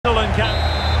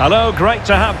Hello, great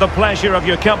to have the pleasure of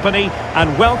your company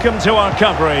and welcome to our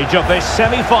coverage of this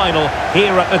semi-final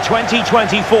here at the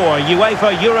 2024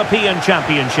 UEFA European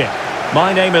Championship.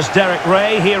 My name is Derek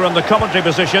Ray here in the commentary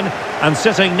position, and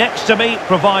sitting next to me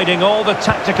providing all the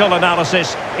tactical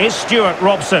analysis is Stuart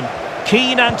Robson.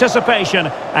 Keen anticipation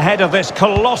ahead of this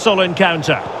colossal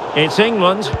encounter. It's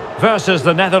England versus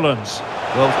the Netherlands.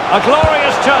 Well, a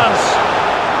glorious chance.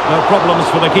 No problems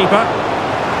for the keeper.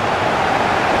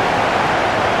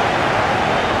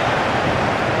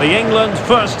 The England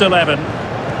first 11.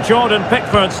 Jordan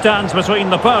Pickford stands between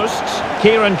the posts.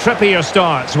 Kieran Trippier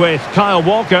starts with Kyle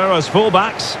Walker as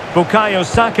fullbacks. Bukayo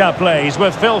Saka plays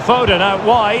with Phil Foden out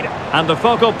wide. And the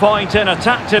focal point in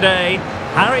attack today,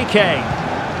 Harry Kane.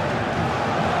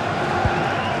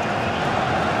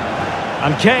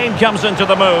 And Kane comes into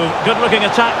the move. Good looking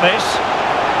attack this.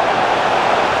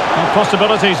 And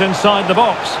possibilities inside the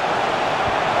box.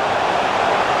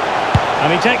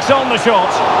 And he takes on the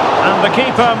shot. And the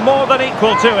keeper more than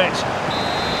equal to it.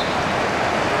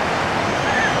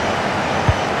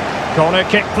 Corner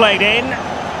kick played in.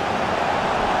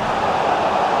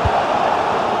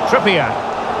 Trippier.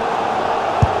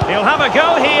 He'll have a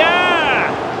go here.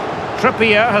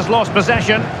 Trippier has lost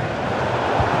possession.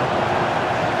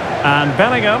 And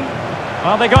Bellingham.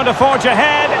 Are they going to forge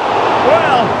ahead?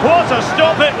 Well, what a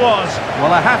stop it was.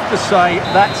 Well, I have to say,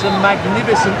 that's a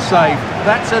magnificent save.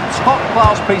 That's a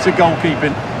top-class piece of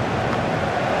goalkeeping.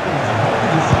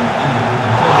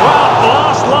 Well,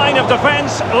 last line of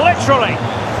defence, literally.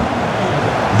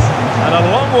 And a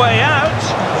long way out,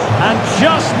 and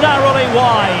just narrowly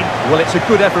wide. Well, it's a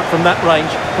good effort from that range,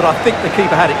 but I think the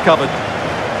keeper had it covered.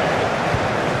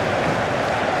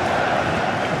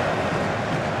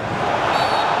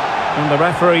 And the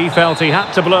referee felt he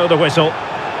had to blow the whistle.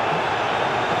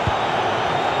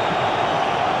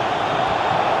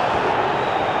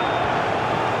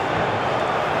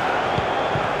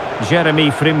 Jeremy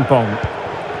Frimpong.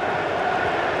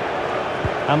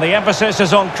 And the emphasis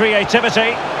is on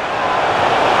creativity.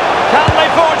 Can they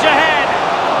forge ahead?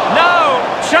 No!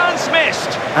 Chance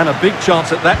missed! And a big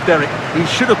chance at that, Derek. He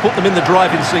should have put them in the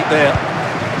driving seat there.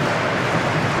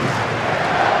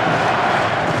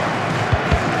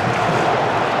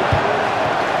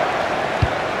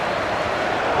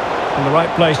 In the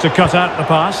right place to cut out the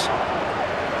pass.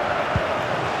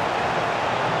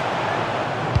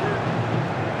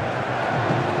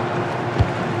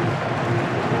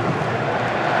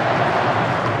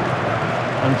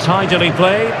 And tidily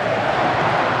played.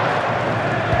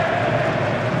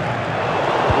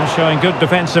 And showing good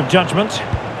defensive judgment.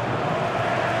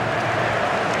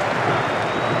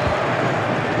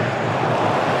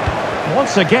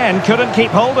 Once again, couldn't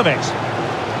keep hold of it.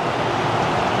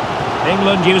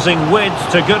 England using width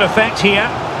to good effect here.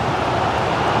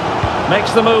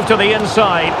 Makes the move to the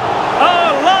inside.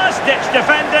 Oh, last-ditch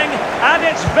defending at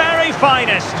its very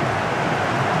finest.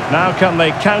 Now can they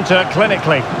counter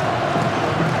clinically?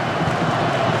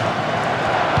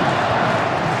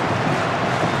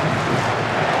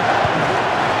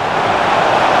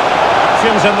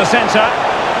 Options in the centre.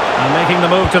 And making the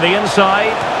move to the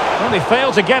inside. Well, they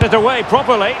failed to get it away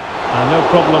properly. And no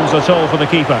problems at all for the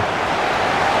keeper.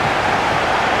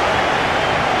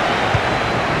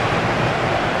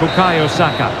 Bukayo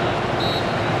Saka.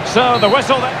 So the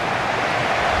whistle there.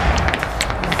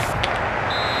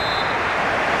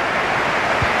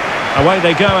 Away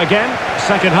they go again.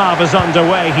 Second half is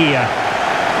underway here.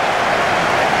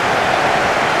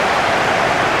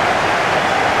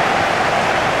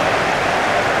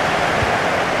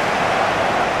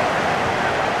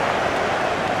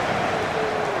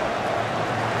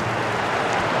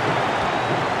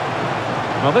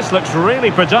 Well, this looks really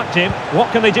productive.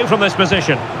 What can they do from this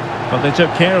position? But they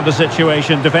took care of the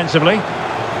situation defensively.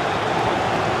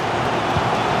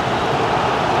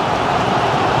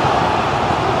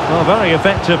 Well, very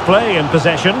effective play in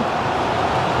possession.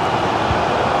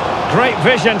 Great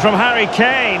vision from Harry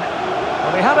Kane.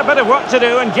 Well, he had a bit of work to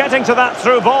do in getting to that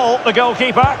through ball, the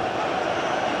goalkeeper.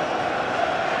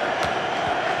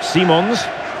 Simons.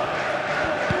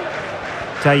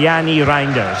 Tajani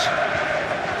Reinders.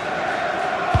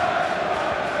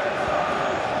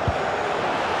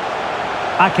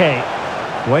 Ake.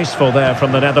 Wasteful there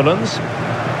from the Netherlands.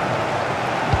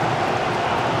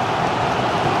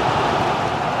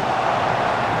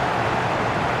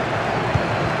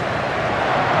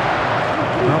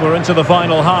 Well, we're into the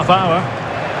final half hour.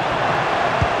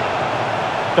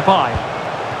 Depay.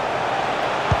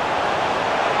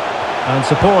 And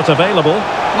support available.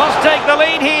 Must take the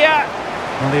lead here.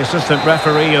 And the assistant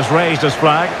referee has raised his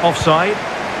flag. Offside.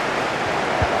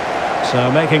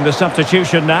 So making the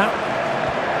substitution now.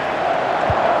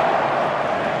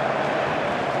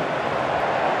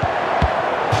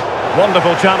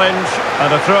 Wonderful challenge,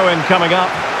 and a throw-in coming up.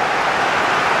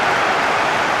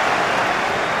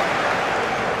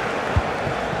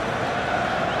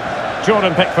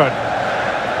 Jordan Pickford.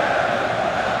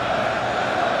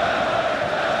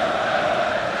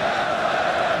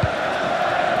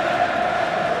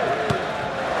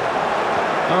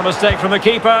 A mistake from the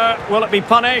keeper. Will it be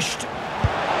punished?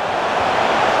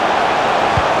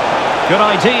 Good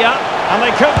idea, and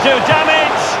they could do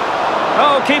damage.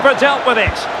 Oh, keeper dealt with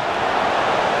it.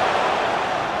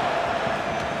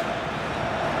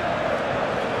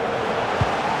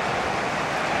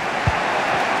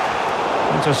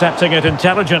 Intercepting it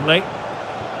intelligently.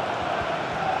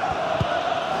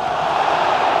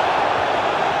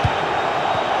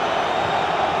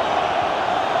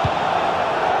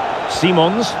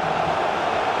 Simons.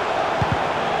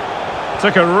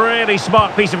 Took a really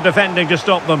smart piece of defending to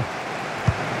stop them.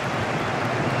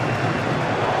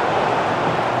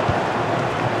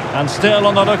 And still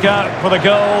on the lookout for the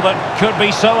goal that could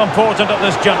be so important at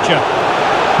this juncture.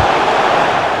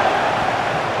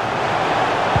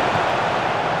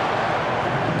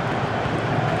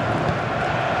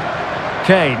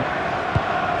 Kane.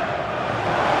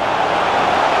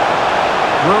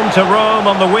 Room to roam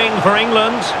on the wing for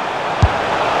England.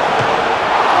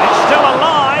 It's still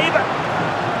alive.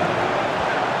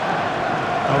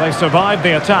 Well, they survived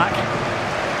the attack.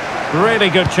 Really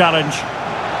good challenge.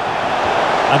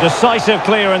 A decisive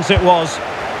clearance it was.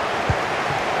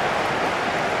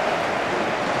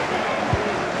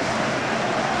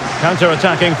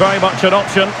 Counter-attacking, very much an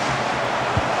option.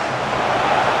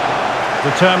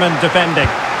 Determined defending.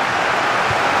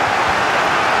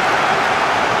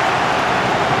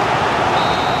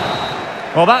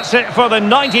 Well, that's it for the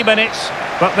 90 minutes,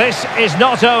 but this is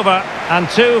not over, and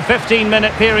two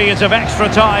 15-minute periods of extra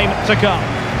time to come.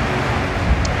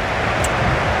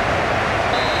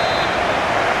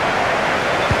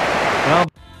 Well,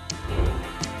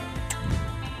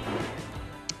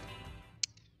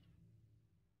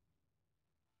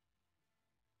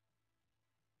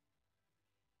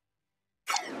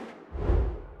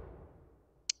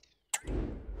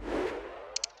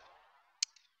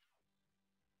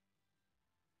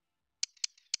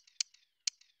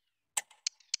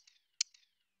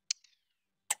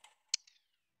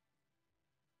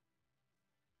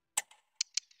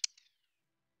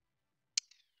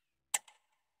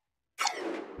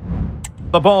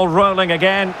 the ball rolling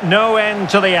again, no end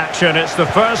to the action. It's the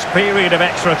first period of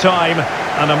extra time,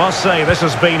 and I must say this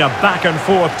has been a back and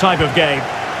forth type of game.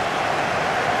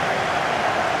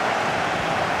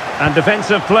 And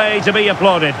defensive play to be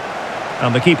applauded.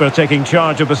 And the keeper taking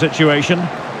charge of the situation.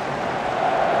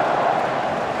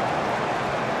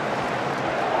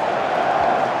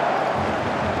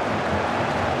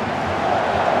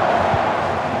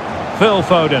 Phil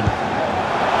Foden.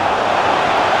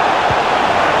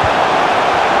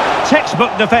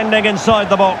 Textbook defending inside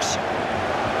the box.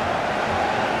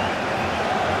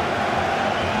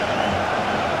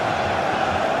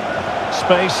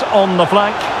 Space on the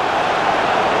flank.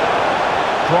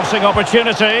 Crossing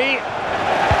opportunity.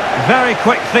 Very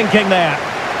quick thinking there.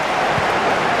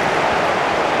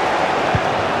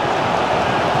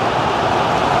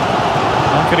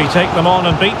 How could he take them on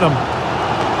and beat them?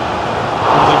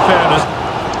 Well, in fairness.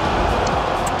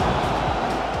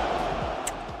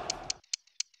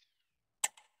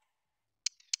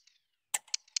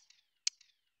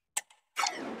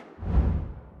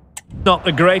 Not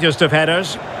the greatest of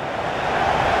headers.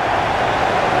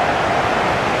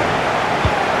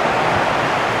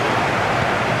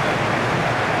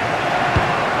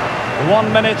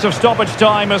 One minute of stoppage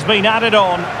time has been added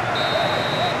on.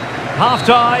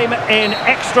 Half-time in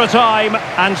extra time,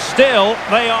 and still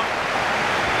they are...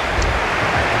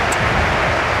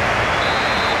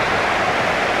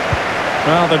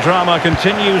 Well, the drama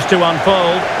continues to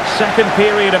unfold. Second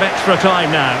period of extra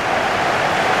time now.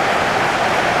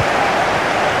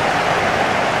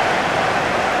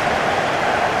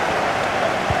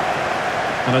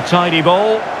 And a tidy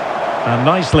ball, and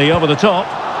nicely over the top.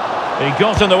 He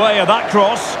got in the way of that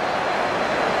cross.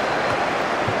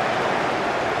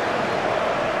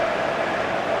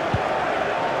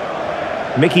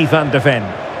 Mickey van de Ven.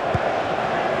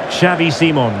 Xavi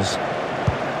Simons.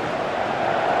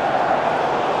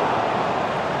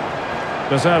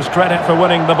 Deserves credit for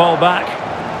winning the ball back.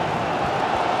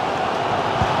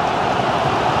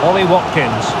 Ollie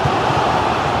Watkins.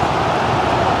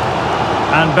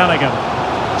 And Bellingham.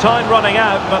 Time running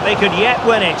out, but they could yet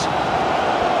win it.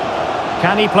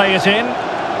 Can he play it in?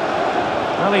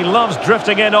 Well, he loves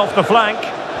drifting in off the flank.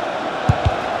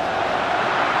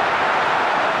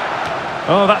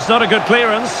 Oh, that's not a good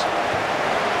clearance.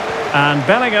 And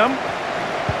Bellingham.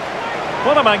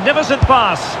 What a magnificent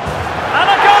pass. And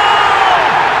a goal!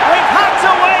 We've had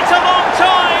to wait a long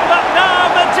time, but now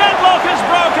the deadlock is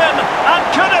broken. And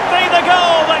could it be the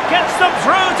goal that gets them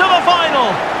through to the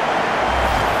final?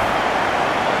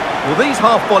 Well, these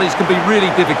half volleys can be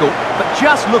really difficult, but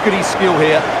just look at his skill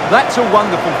here. That's a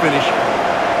wonderful finish.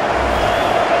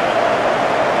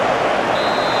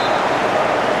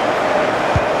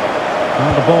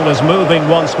 And the ball is moving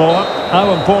once more.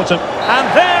 How important. And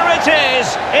there it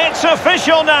is. It's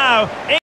official now.